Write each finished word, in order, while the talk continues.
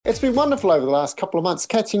It's been wonderful over the last couple of months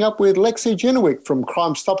catching up with Lexi Genowick from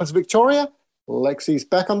Crime Stoppers Victoria. Lexi's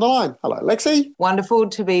back on the line. Hello, Lexi. Wonderful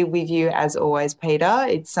to be with you as always, Peter.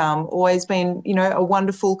 It's always been, a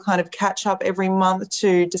wonderful kind of catch up every month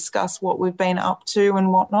to discuss what we've been up to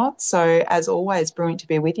and whatnot. So as always, brilliant to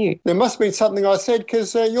be with you. There must have been something I said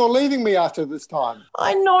because you're leaving me after this time.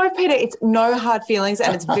 I know, Peter. It's no hard feelings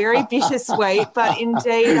and it's very bittersweet, but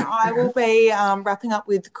indeed I will be wrapping up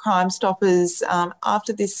with Crime Stoppers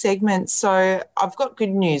after this segment. So I've got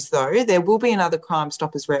good news though. There will be another Crime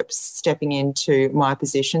Stoppers rep stepping into my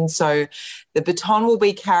position. So the baton will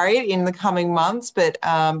be carried in the coming months, but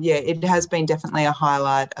it has been definitely a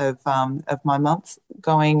highlight of my month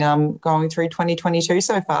going through 2022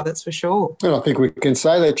 so far, that's for sure. And I think we can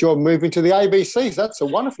say that you're moving to the ABCs. That's a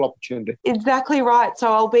wonderful opportunity. Exactly right.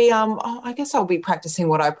 So I'll be, I guess I'll be practicing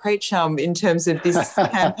what I preach in terms of this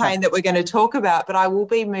campaign that we're going to talk about, but I will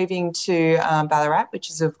be moving to Ballarat,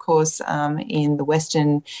 which is, of course, in the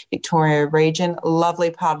Western Victoria region, a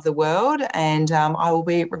lovely part of the world, and I will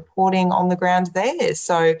be reporting on the ground there.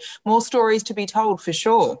 So more stories to be told for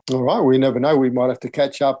sure. All right. We never know. We might have to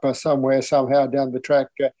catch up somewhere, somehow down the track,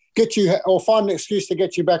 get you or find an excuse to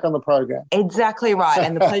get you back on the program. Exactly right.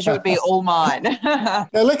 And the pleasure would be all mine. Now,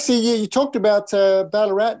 Lexi, you talked about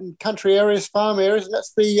Ballarat and country areas, farm areas.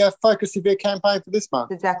 That's the focus of your campaign for this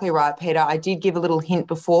month. Exactly right, Peter. I did give a little hint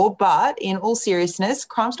before, but in all seriousness,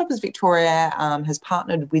 Crime Stoppers Victoria has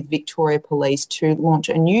partnered with Victoria Police to launch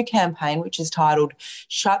a new campaign which is titled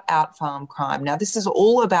Shut Out Farm Crime. Now, this is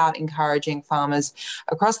all about encouraging farmers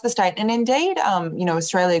across the state and indeed,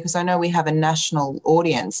 Australia, because I know we have a national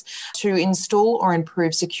audience, to install or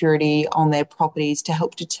improve security on their properties to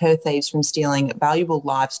help deter thieves from stealing valuable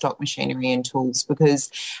livestock machinery and tools, because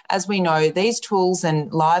as we know, these tools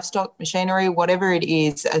and livestock machinery, whatever it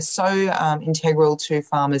is, are so integral to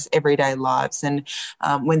farmers' everyday lives. And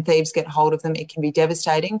when thieves get hold of them, it can be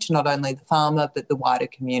devastating to not only the farmer but the wider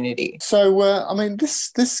community. So,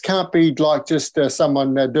 this can't be like just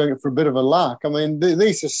someone doing it for a bit of a lark. I mean,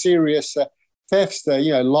 these are serious thefts,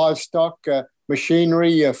 livestock,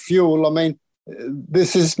 machinery, fuel. I mean,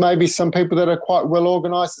 this is maybe some people that are quite well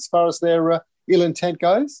organised as far as their ill intent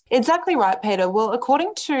goes? Exactly right, Peter. Well,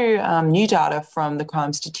 according to new data from the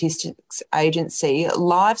Crime Statistics Agency,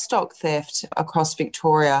 livestock theft across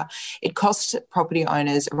Victoria, it cost property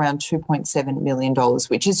owners around $2.7 million,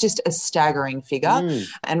 which is just a staggering figure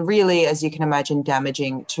and really, as you can imagine,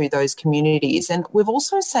 damaging to those communities. And we've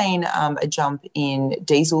also seen a jump in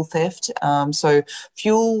diesel theft. So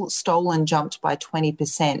fuel stolen jumped by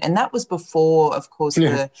 20%. And that was before, of course,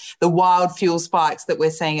 the wild fuel spikes that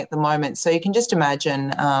we're seeing at the moment. So you can just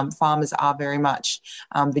imagine farmers are very much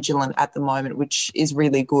vigilant at the moment, which is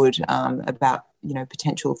really good about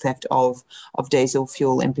potential theft of diesel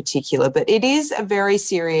fuel in particular. But it is a very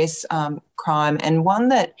serious crime and one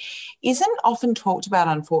that isn't often talked about,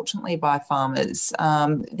 unfortunately, by farmers.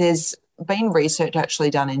 There's been research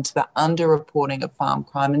actually done into the underreporting of farm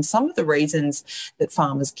crime, and some of the reasons that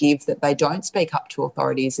farmers give that they don't speak up to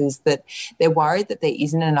authorities is that they're worried that there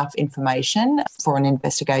isn't enough information for an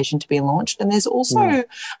investigation to be launched, and there's also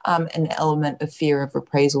an element of fear of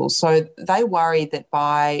reprisal. So they worry that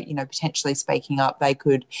by potentially speaking up, they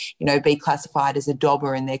could be classified as a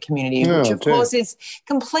dobber in their community, which of course is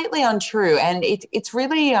completely untrue. And it's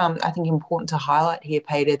really I think important to highlight here,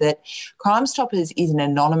 Peter, that Crime Stoppers is an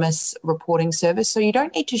anonymous reporting service, so you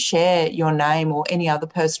don't need to share your name or any other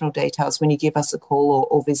personal details when you give us a call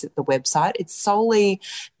or visit the website. It's solely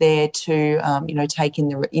there to take in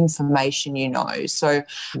the information So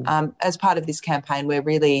as part of this campaign, we're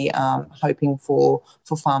really hoping for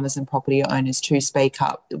farmers and property owners to speak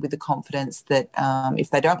up with the confidence that if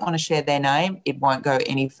they don't want to share their name, it won't go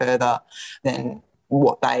any further than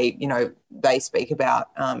what they speak about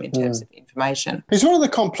in terms of information. It's one of the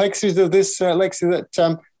complexities of this, Lexi,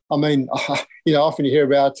 that often you hear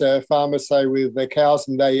about farmers, say, with their cows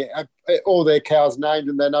and they have all their cows named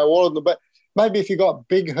and they know all of them. But maybe if you've got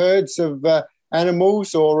big herds of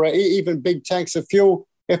animals or even big tanks of fuel,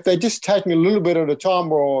 if they're just taking a little bit at a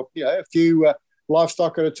time or a few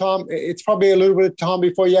livestock at a time, it's probably a little bit of time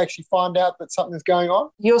before you actually find out that something's going on.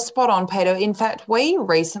 You're spot on, Peter. In fact, we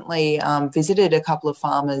recently visited a couple of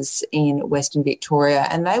farmers in Western Victoria,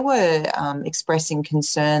 and they were expressing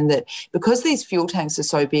concern that because these fuel tanks are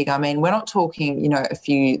so big, we're not talking, a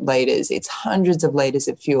few litres, it's hundreds of litres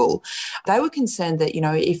of fuel. They were concerned that,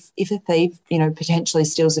 if a thief, potentially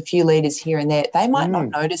steals a few litres here and there, they might not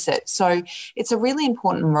notice it. So it's a really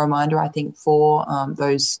important reminder, I think, for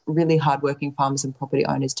those really hardworking farmers farms and property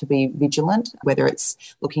owners to be vigilant, whether it's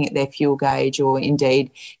looking at their fuel gauge or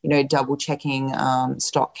indeed, double checking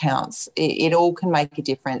stock counts. It all can make a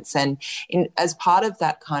difference. And as part of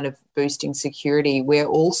that kind of boosting security, we're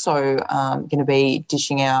also going to be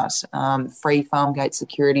dishing out free farm gate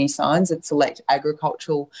security signs at select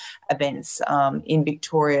agricultural events in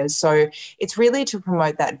Victoria. So it's really to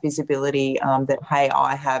promote that visibility that, hey,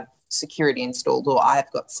 I have security installed or I've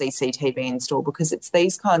got CCTV installed, because it's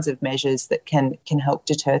these kinds of measures that can help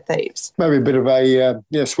deter thieves. Maybe a bit of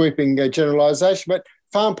a sweeping generalisation, but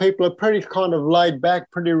farm people are pretty kind of laid back,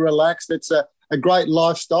 pretty relaxed. It's a great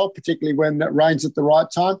lifestyle, particularly when it rains at the right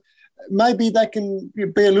time. Maybe they can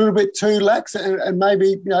be a little bit too lax, and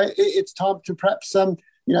maybe it's time to perhaps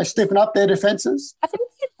stiffen up their defences. I think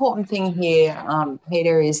the important thing here,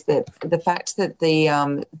 Peter, is that the fact that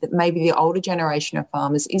that maybe the older generation of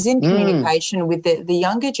farmers is in communication with the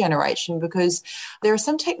younger generation, because there are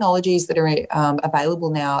some technologies that are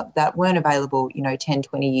available now that weren't available, 10,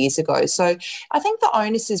 20 years ago. So I think the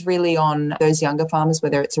onus is really on those younger farmers,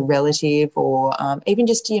 whether it's a relative or even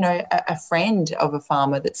just, a friend of a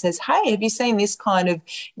farmer that says, hey, have you seen this kind of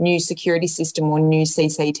new security system or new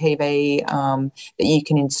CCTV that you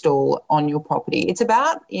can install on your property? It's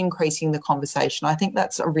about increasing the conversation. I think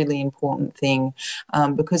that's a really important thing,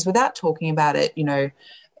 because without talking about it,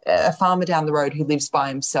 a farmer down the road who lives by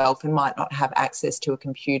himself and might not have access to a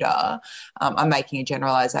computer, I'm making a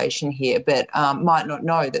generalisation here, but might not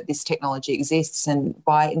know that this technology exists, and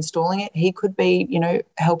by installing it, he could be,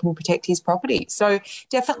 helping protect his property. So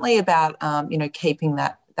definitely about, keeping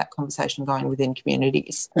that conversation going within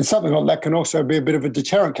communities. And something like that can also be a bit of a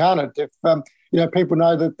deterrent, can't it? If people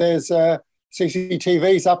know that there's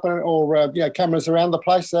CCTVs up or cameras around the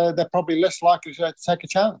place, they're probably less likely to take a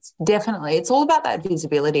chance. Definitely. It's all about that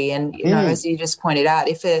visibility. And, as you just pointed out,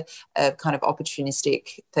 if a kind of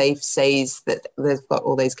opportunistic thief sees that they've got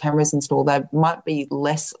all these cameras installed, they might be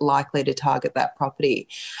less likely to target that property.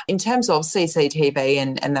 In terms of CCTV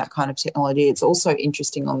and that kind of technology, it's also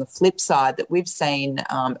interesting on the flip side that we've seen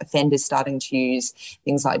offenders starting to use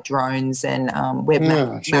things like drones and web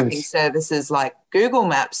mapping services like Google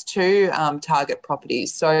Maps to target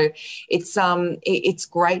properties. So it's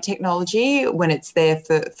great technology when it's there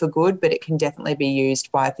for good, but it can definitely be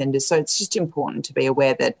used by offenders. So it's just important to be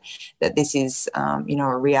aware that this is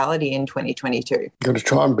a reality in 2022. Got to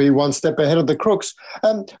try and be one step ahead of the crooks.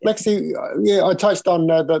 Lexi, I touched on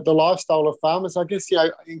the lifestyle of farmers. I guess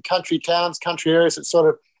in country towns, country areas, it's sort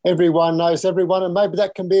of everyone knows everyone, and maybe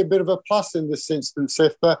that can be a bit of a plus in this instance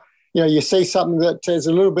if you see something that is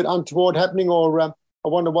a little bit untoward happening, or I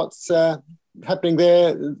wonder what's happening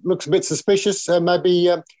there, looks a bit suspicious, maybe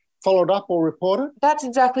followed up or reported? That's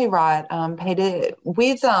exactly right, Peter.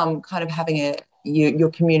 With kind of having your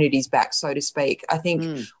community's back, so to speak, I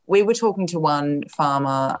think we were talking to one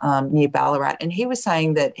farmer near Ballarat, and he was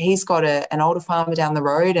saying that he's got an older farmer down the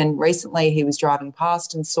road, and recently he was driving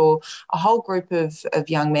past and saw a whole group of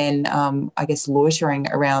young men, loitering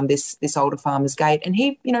around this older farmer's gate, and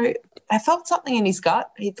he, I felt something in his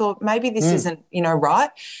gut. He thought maybe this isn't, right.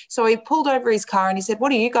 So he pulled over his car and he said,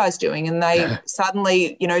 "What are you guys doing?" And they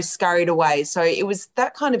suddenly, scurried away. So it was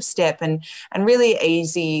that kind of step, and really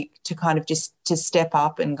easy to kind of just to step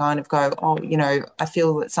up and kind of go, oh, I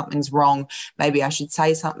feel that something's wrong. Maybe I should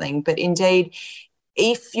say something. But indeed,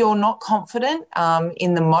 if you're not confident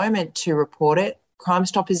in the moment to report it, Crime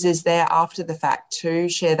Stoppers is there after the fact to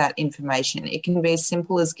share that information. It can be as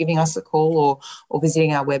simple as giving us a call or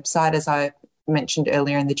visiting our website. As I mentioned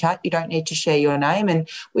earlier in the chat, you don't need to share your name, and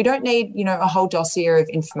we don't need, a whole dossier of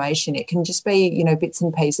information. It can just be, bits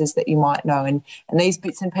and pieces that you might know. And these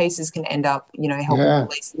bits and pieces can end up, helping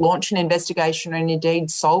police launch an investigation and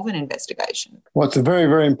indeed solve an investigation. Well, it's a very,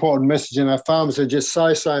 very important message, and our farmers are just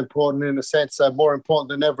so important in a sense, more important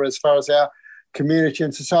than ever as far as our community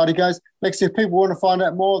and society goes. Lexi, if people want to find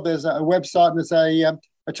out more, there's a website and there's a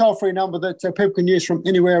toll-free number that people can use from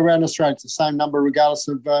anywhere around Australia. It's the same number regardless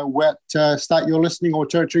of what state you're listening or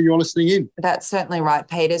territory you're listening in. That's certainly right,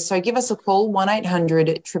 Peter. So give us a call,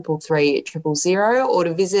 1800 333 000, or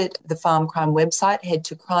to visit the Farm Crime website, head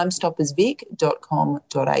to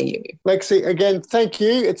crimestoppersvic.com.au. Lexi, again, thank you.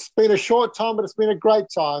 It's been a short time, but it's been a great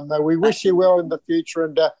time. We wish you well in the future,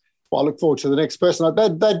 and I look forward to the next person.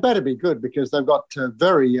 They'd better be good because they've got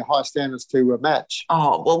very high standards to match.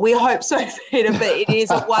 Oh, well, we hope so, Peter, but it is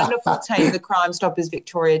a wonderful team, the Crime Stoppers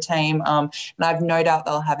Victoria team, and I've no doubt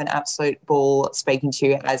they'll have an absolute ball speaking to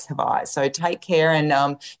you, as have I. So take care, and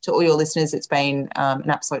to all your listeners, it's been an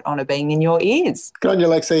absolute honour being in your ears. Good on you,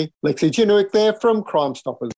 Lexi. Lexi Chinwick there from Crime Stoppers.